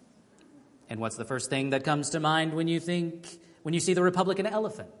 And what's the first thing that comes to mind when you see the Republican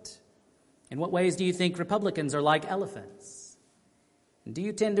elephant? In what ways do you think Republicans are like elephants? And do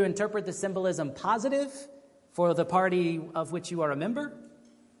you tend to interpret the symbolism positive for the party of which you are a member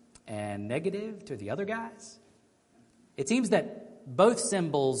and negative to the other guys? It seems that both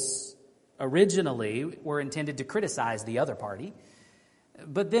symbols originally were intended to criticize the other party,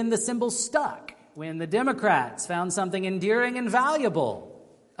 but then the symbols stuck when the Democrats found something endearing and valuable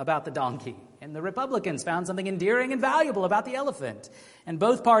about the donkey, and the Republicans found something endearing and valuable about the elephant. And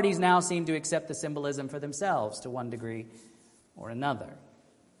both parties now seem to accept the symbolism for themselves to one degree or another.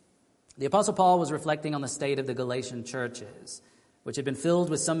 The Apostle Paul was reflecting on the state of the Galatian churches, which had been filled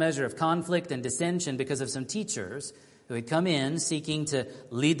with some measure of conflict and dissension because of some teachers who had come in seeking to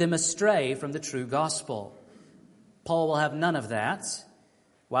lead them astray from the true gospel. Paul will have none of that.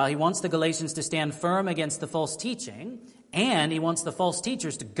 While he wants the Galatians to stand firm against the false teaching And he wants the false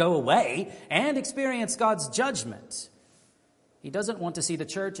teachers to go away and experience God's judgment. He doesn't want to see the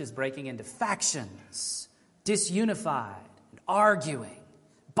churches breaking into factions, disunified, and arguing,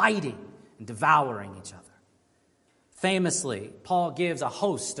 biting, and devouring each other. Famously, Paul gives a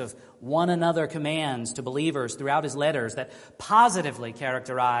host of one another commands to believers throughout his letters that positively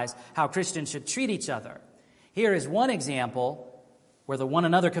characterize how Christians should treat each other. Here is one example where the one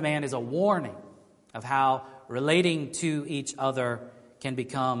another command is a warning of how relating to each other can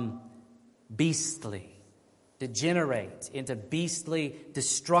become beastly, degenerate into beastly,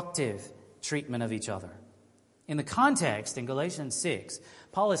 destructive treatment of each other. In the context, in Galatians 6,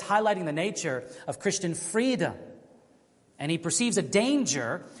 Paul is highlighting the nature of Christian freedom. And he perceives a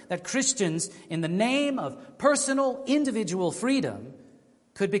danger that Christians, in the name of personal, individual freedom,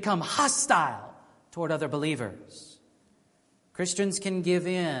 could become hostile toward other believers. Christians can give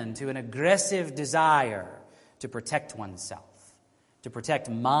in to an aggressive desire to protect oneself, to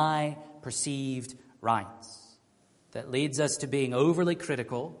protect my perceived rights. That leads us to being overly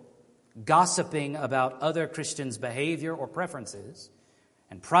critical, gossiping about other Christians' behavior or preferences,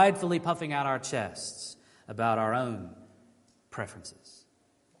 and pridefully puffing out our chests about our own preferences.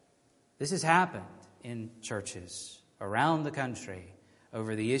 This has happened in churches around the country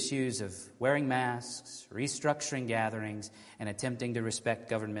over the issues of wearing masks, restructuring gatherings, and attempting to respect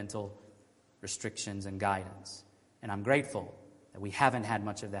governmental restrictions and guidance. And I'm grateful that we haven't had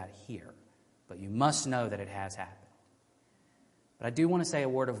much of that here, but you must know that it has happened. But I do want to say a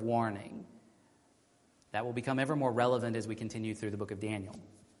word of warning that will become ever more relevant as we continue through the book of Daniel.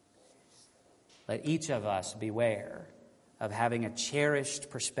 Let each of us beware of having a cherished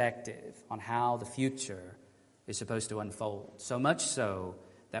perspective on how the future is supposed to unfold, so much so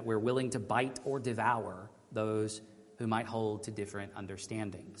that we're willing to bite or devour those who might hold to different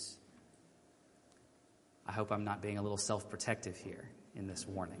understandings. I hope I'm not being a little self-protective here in this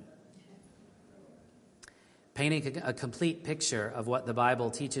warning. Painting a complete picture of what the Bible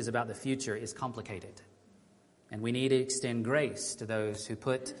teaches about the future is complicated, and we need to extend grace to those who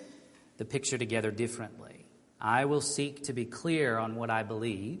put the picture together differently. I will seek to be clear on what I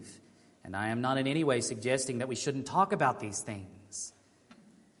believe, and I am not in any way suggesting that we shouldn't talk about these things.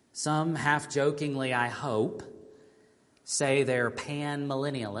 Some, half-jokingly, I hope, say they're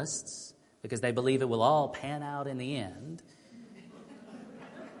pan-millennialists because they believe it will all pan out in the end.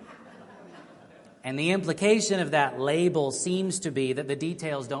 And the implication of that label seems to be that the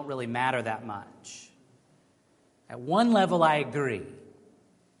details don't really matter that much. At one level, I agree.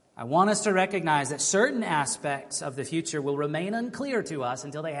 I want us to recognize that certain aspects of the future will remain unclear to us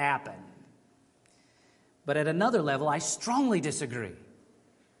until they happen. But at another level, I strongly disagree.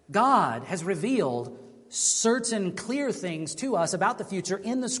 God has revealed certain clear things to us about the future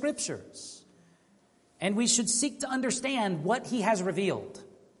in the Scriptures. And we should seek to understand what He has revealed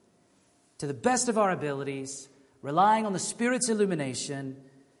to the best of our abilities, relying on the Spirit's illumination,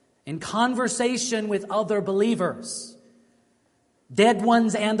 in conversation with other believers, dead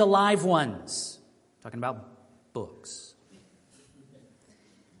ones and alive ones. Talking about books.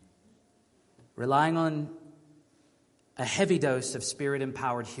 Relying on a heavy dose of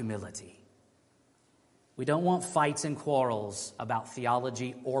Spirit-empowered humility. We don't want fights and quarrels about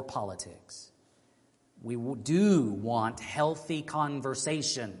theology or politics. We do want healthy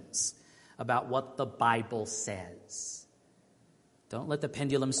conversations about what the Bible says. Don't let the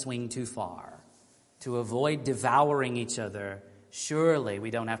pendulum swing too far. To avoid devouring each other, surely we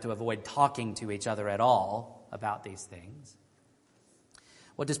don't have to avoid talking to each other at all about these things.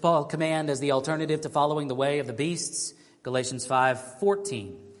 What does Paul command as the alternative to following the way of the beasts? Galatians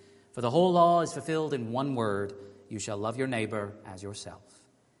 5:14. For the whole law is fulfilled in one word, you shall love your neighbor as yourself.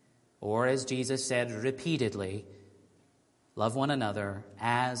 Or as Jesus said repeatedly, love one another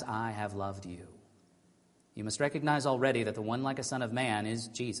as I have loved you. You must recognize already that the one like a Son of Man is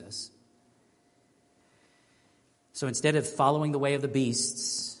Jesus. So instead of following the way of the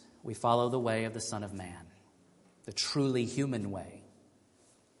beasts, we follow the way of the Son of Man, the truly human way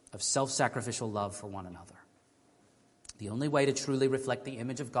of self-sacrificial love for one another. The only way to truly reflect the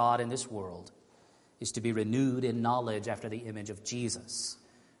image of God in this world is to be renewed in knowledge after the image of Jesus,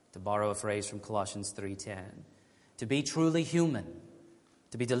 to borrow a phrase from Colossians 3:10. To be truly human,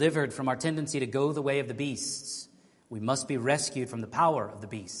 to be delivered from our tendency to go the way of the beasts, we must be rescued from the power of the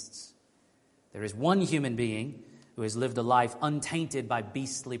beasts. There is one human being who has lived a life untainted by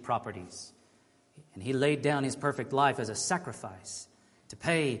beastly properties, and he laid down his perfect life as a sacrifice to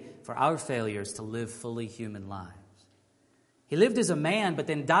pay for our failures to live fully human lives. He lived as a man, but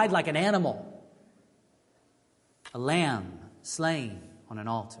then died like an animal, a lamb slain on an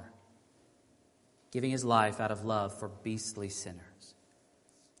altar. giving his life out of love for beastly sinners.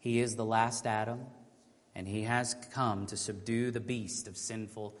 He is the last Adam, and he has come to subdue the beast of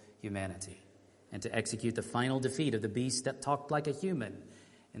sinful humanity and to execute the final defeat of the beast that talked like a human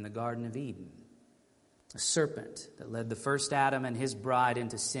in the Garden of Eden. A serpent that led the first Adam and his bride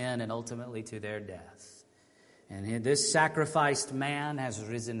into sin and ultimately to their death. And this sacrificed man has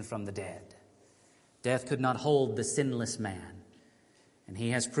risen from the dead. Death could not hold the sinless man. And he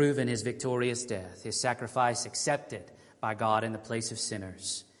has proven his victorious death, his sacrifice accepted by God in the place of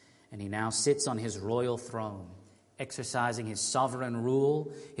sinners. And he now sits on his royal throne, exercising his sovereign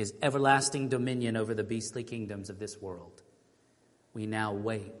rule, his everlasting dominion over the beastly kingdoms of this world. We now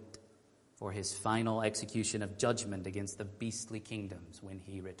wait for his final execution of judgment against the beastly kingdoms when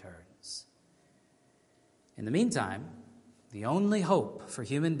he returns. In the meantime, the only hope for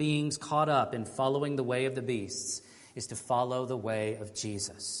human beings caught up in following the way of the beasts is to follow the way of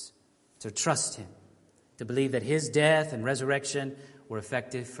Jesus, to trust him, to believe that his death and resurrection were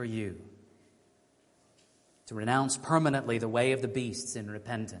effective for you, to renounce permanently the way of the beasts in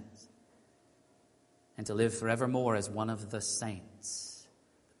repentance, and to live forevermore as one of the saints,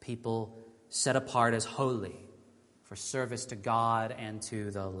 the people set apart as holy for service to God and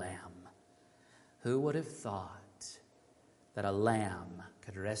to the Lamb. Who would have thought that a lamb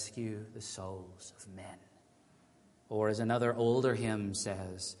could rescue the souls of men? Or as another older hymn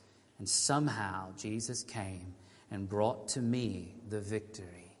says, and somehow Jesus came and brought to me the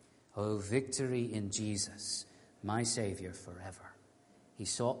victory. Oh, victory in Jesus, my Savior forever. He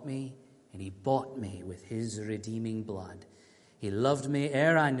sought me and he bought me with his redeeming blood. He loved me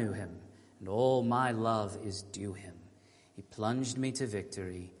ere I knew him, and all my love is due him. He plunged me to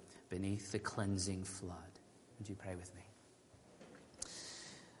victory beneath the cleansing flood. Would you pray with me?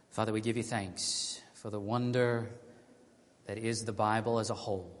 Father, we give you thanks for the wonder that is the Bible as a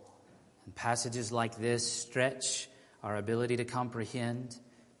whole. And passages like this stretch our ability to comprehend,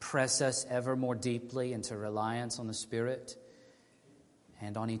 press us ever more deeply into reliance on the Spirit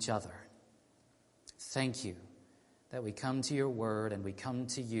and on each other. Thank you that we come to your word and we come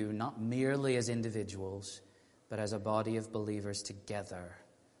to you not merely as individuals, but as a body of believers together,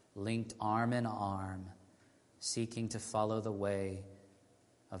 linked arm in arm, seeking to follow the way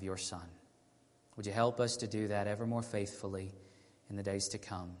of your Son. Would you help us to do that ever more faithfully in the days to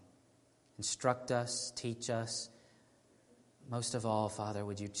come? Instruct us, teach us. Most of all, Father,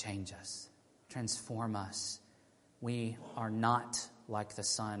 would you change us, transform us? We are not like the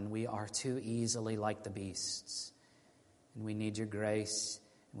Son. We are too easily like the beasts. And we need your grace,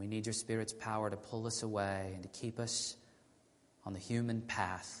 and we need your Spirit's power to pull us away and to keep us on the human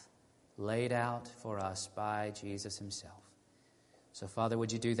path laid out for us by Jesus himself. So, Father,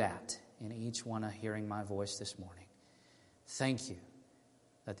 would you do that in each one hearing my voice this morning? Thank you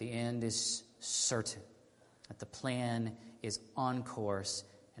that the end is certain, that the plan is on course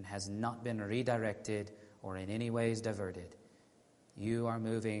and has not been redirected or in any ways diverted. You are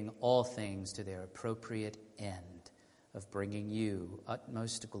moving all things to their appropriate end of bringing you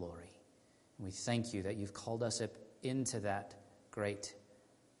utmost glory. And we thank you that you've called us up into that great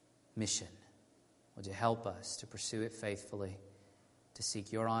mission. Would you help us to pursue it faithfully, to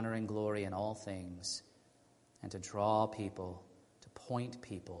seek your honor and glory in all things, and to draw people, to point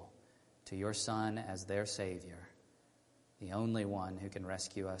people to your Son as their Savior, the only one who can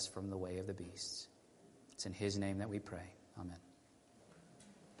rescue us from the way of the beasts. It's in his name that we pray. Amen.